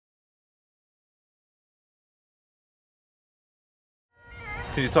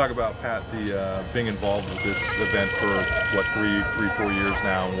Can you talk about, Pat, the being involved with this event for, what, 4 years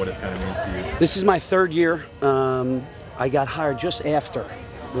now, and what it kind of means to you? This is my third year. I got hired just after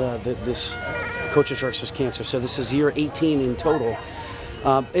this Coaches vs. Cancer, so this is year 18 in total.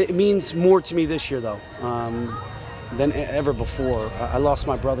 It means more to me this year, though, than ever before. I lost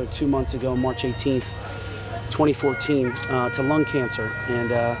my brother 2 months ago, March 18th, 2014, to lung cancer,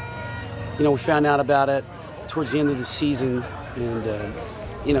 and we found out about it towards the end of the season, and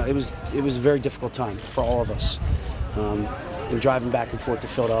it was a very difficult time for all of us. And driving back and forth to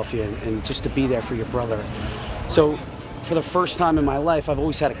Philadelphia, and just to be there for your brother. So, for the first time in my life, I've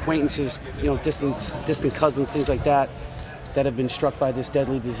always had acquaintances, distant cousins, things like that have been struck by this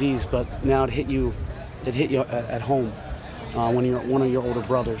deadly disease. But now it hit you at home when you're one of your older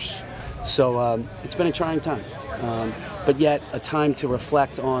brothers. So it's been a trying time, but yet a time to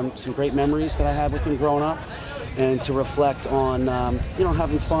reflect on some great memories that I had with him growing up, and to reflect on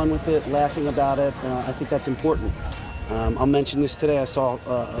having fun with it, laughing about it. I think that's important. I'll mention this today. I saw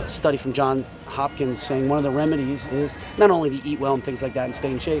a study from Johns Hopkins saying one of the remedies is not only to eat well and things like that and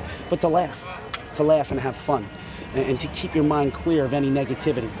stay in shape, but to laugh and have fun, and to keep your mind clear of any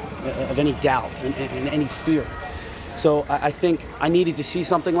negativity, of any doubt, and any fear. So I think I needed to see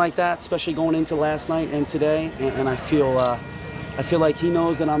something like that, especially going into last night and today. And I feel like he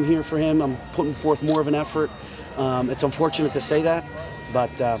knows that I'm here for him. I'm putting forth more of an effort. It's unfortunate to say that, but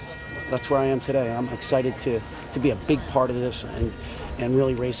that's where I am today. I'm excited to be a big part of this and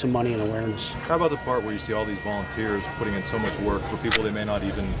really raise some money and awareness. How about the part where you see all these volunteers putting in so much work for people they may not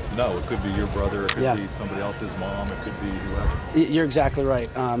even know? It could be your brother, it could be somebody else's mom, it could be whoever. You're exactly right.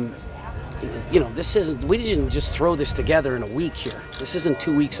 This isn't, we didn't just throw this together in a week here. This isn't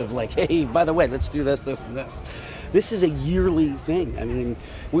 2 weeks of like, hey, by the way, let's do this, this, and this. This is a yearly thing. I mean,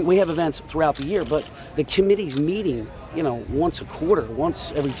 we have events throughout the year, but the committee's meeting, once a quarter,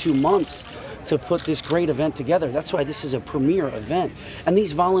 once every 2 months, to put this great event together. That's why this is a premier event. And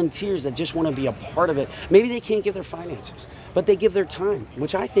these volunteers that just want to be a part of it, maybe they can't give their finances, but they give their time,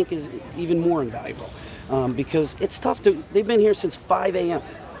 which I think is even more invaluable, because it's tough they've been here since 5 a.m.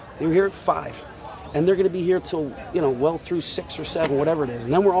 They were here at 5, and they're going to be here till, well through 6 or 7, whatever it is.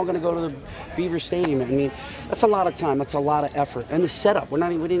 And then we're all going to go to the Beaver Stadium. I mean, that's a lot of time. That's a lot of effort. And the setup, we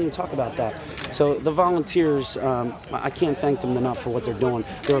didn't even talk about that. So the volunteers, I can't thank them enough for what they're doing.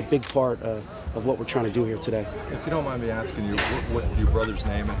 They're a big part of what we're trying to do here today. If you don't mind me asking you, what your brother's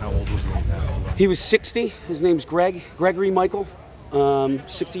name and how old was he when he passed away? He was 60. His name's Gregory Michael,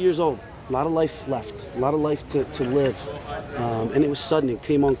 60 years old. A lot of life left, a lot of life to live. And it was sudden, it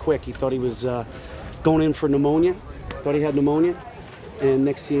came on quick. He thought he was going in for pneumonia, thought he had pneumonia. And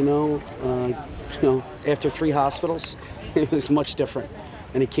next thing you know, after 3 hospitals, it was much different.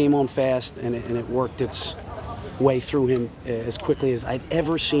 And it came on fast, and it worked its way through him as quickly as I've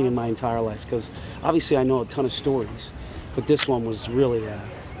ever seen in my entire life. Because obviously I know a ton of stories, but this one was really,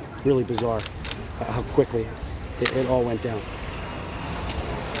 really bizarre, how quickly it all went down.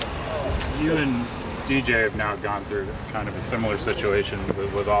 You and DJ have now gone through kind of a similar situation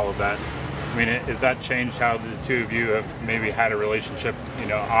with all of that. I mean, has that changed how the two of you have maybe had a relationship,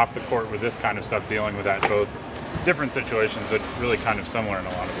 off the court with this kind of stuff, dealing with that, both different situations, but really kind of similar in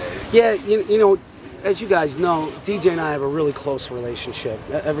a lot of ways? Yeah, as you guys know, DJ and I have a really close relationship.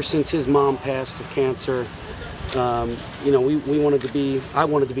 Ever since his mom passed of cancer, we wanted to be, I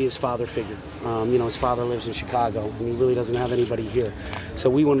wanted to be his father figure. His father lives in Chicago, and he really doesn't have anybody here. So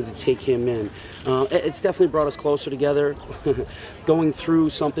we wanted to take him in. It's definitely brought us closer together. Going through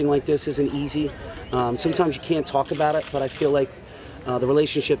something like this isn't easy. Sometimes you can't talk about it, but I feel like the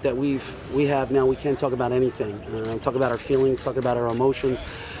relationship that we have now, we can talk about anything. Talk about our feelings, talk about our emotions,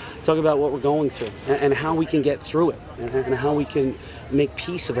 talk about what we're going through, and how we can get through it, and how we can make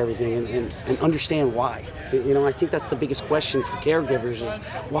peace of everything, and understand why. I think that's the biggest question for caregivers is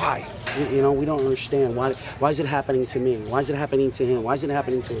why. We don't understand why is it happening to me? Why is it happening to him? Why is it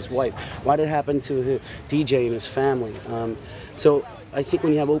happening to his wife? Why did it happen to DJ and his family? So I think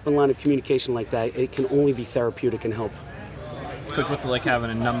when you have open line of communication like that, it can only be therapeutic and help. Coach, what's it like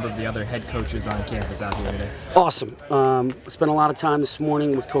having a number of the other head coaches on campus out here today? Awesome. Spent a lot of time this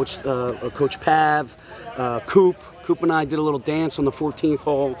morning with Coach Pav, Coop. Coop and I did a little dance on the 14th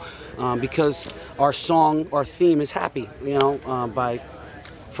hole because our theme is Happy, by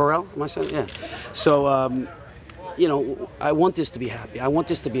Pharrell, am I saying? Yeah. So, I want this to be happy. I want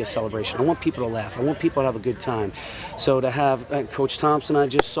this to be a celebration. I want people to laugh. I want people to have a good time. So to have Coach Thompson, I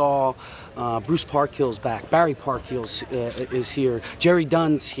just saw, Bruce Parkhill's back. Barry Parkhill is here. Jerry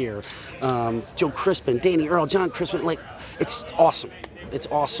Dunn's here. Joe Crispin, Danny Earl, John Crispin. It's awesome. It's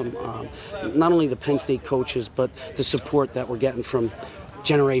awesome. Not only the Penn State coaches, but the support that we're getting from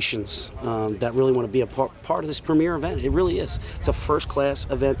generations that really want to be a part of this premier event. It really is. It's a first-class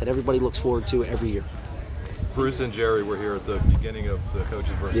event that everybody looks forward to every year. Bruce and Jerry were here at the beginning of the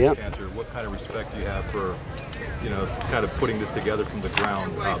Coaches versus Cancer. What kind of respect do you have for, kind of putting this together from the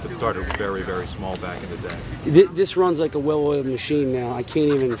ground up? It started very, very small back in the day. This runs like a well-oiled machine now. I can't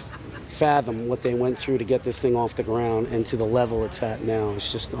even fathom what they went through to get this thing off the ground and to the level it's at now. It's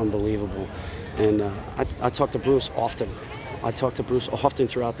just unbelievable. And I talk to Bruce often. I talk to Bruce often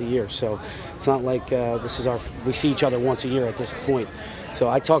throughout the year, so it's not like we see each other once a year at this point. So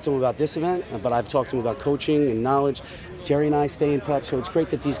I talk to him about this event, but I've talked to him about coaching and knowledge. Jerry and I stay in touch, so it's great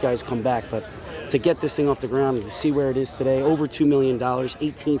that these guys come back, but to get this thing off the ground and to see where it is today, over $2 million,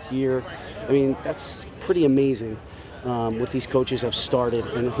 18th year, I mean, that's pretty amazing what these coaches have started,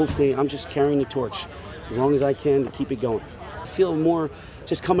 and hopefully I'm just carrying the torch as long as I can to keep it going. I feel more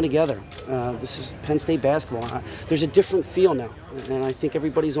just coming together. This is Penn State basketball. There's a different feel now, and I think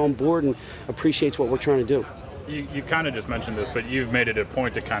everybody's on board and appreciates what we're trying to do. You kind of just mentioned this, but you've made it a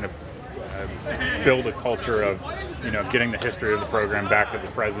point to kind of build a culture of, getting the history of the program back to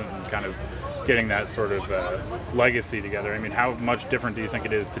the present and kind of getting that sort of legacy together. I mean, how much different do you think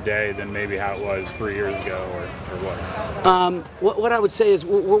it is today than maybe how it was 3 years ago, or what? What I would say is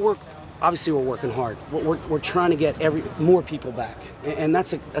obviously we're working hard. We're trying to get more people back, and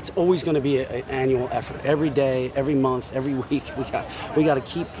that's always going to be an annual effort. Every day, every month, every week, we got to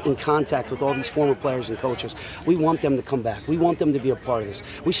keep in contact with all these former players and coaches. We want them to come back. We want them to be a part of this.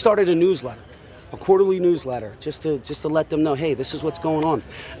 We started a newsletter, a quarterly newsletter, just to let them know, hey, this is what's going on.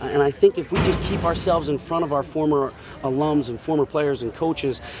 And I think if we just keep ourselves in front of our former alums and former players and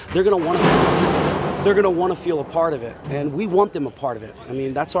coaches, they're going to want to feel a part of it, and we want them a part of it. I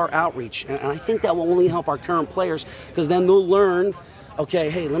mean, that's our outreach, and I think that will only help our current players, because then they'll learn, okay,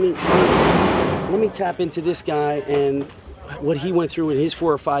 hey, let me tap into this guy and what he went through in his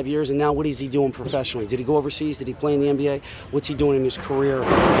 4 or 5 years, and now what is he doing professionally? Did he go overseas? Did he play in the NBA? What's he doing in his career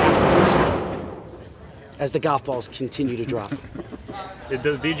as the golf balls continue to drop?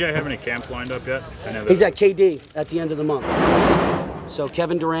 Does DJ have any camps lined up yet? He's at KD at the end of the month. So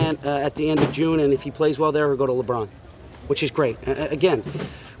Kevin Durant at the end of June, and if he plays well there, he'll go to LeBron, which is great. Again,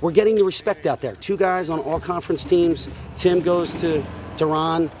 we're getting the respect out there. 2 guys on all conference teams. Tim goes to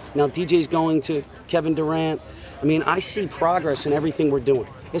Duran. Now DJ's going to Kevin Durant. I mean, I see progress in everything we're doing.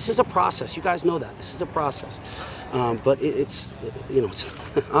 This is a process. You guys know that. This is a process. But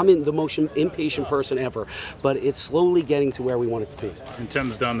I'm the most impatient person ever, but it's slowly getting to where we want it to be. And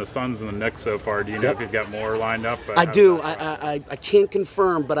Tim's done the Suns and the Knicks so far. Do you know if he's got more lined up? I do. I can't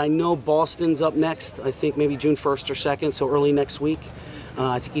confirm, but I know Boston's up next. I think maybe June 1st or 2nd, so early next week.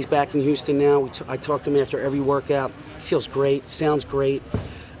 I think he's back in Houston now. I talk to him after every workout. He feels great, sounds great.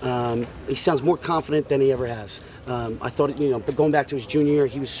 He sounds more confident than he ever has. I thought, but going back to his junior year,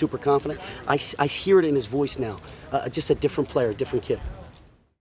 he was super confident. I hear it in his voice now. Just a different player, different kid.